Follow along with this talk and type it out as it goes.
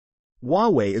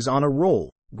Huawei is on a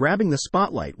roll, grabbing the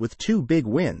spotlight with two big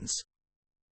wins.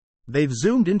 They've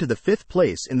zoomed into the fifth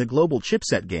place in the global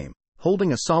chipset game,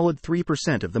 holding a solid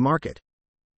 3% of the market.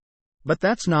 But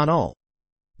that's not all.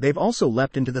 They've also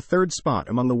leapt into the third spot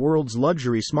among the world's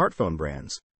luxury smartphone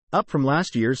brands, up from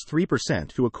last year's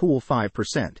 3% to a cool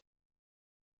 5%.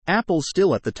 Apple's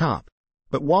still at the top,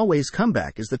 but Huawei's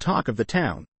comeback is the talk of the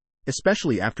town,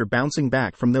 especially after bouncing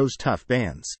back from those tough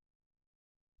bans.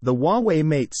 The Huawei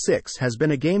Mate 6 has been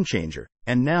a game-changer,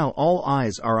 and now all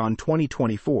eyes are on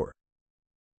 2024.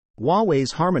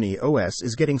 Huawei's Harmony OS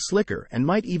is getting slicker and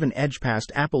might even edge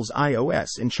past Apple's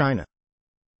iOS in China.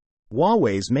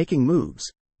 Huawei's making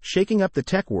moves, shaking up the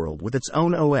tech world with its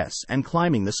own OS and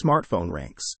climbing the smartphone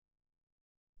ranks.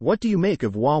 What do you make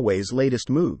of Huawei's latest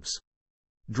moves?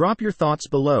 Drop your thoughts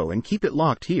below and keep it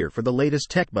locked here for the latest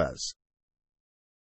tech buzz.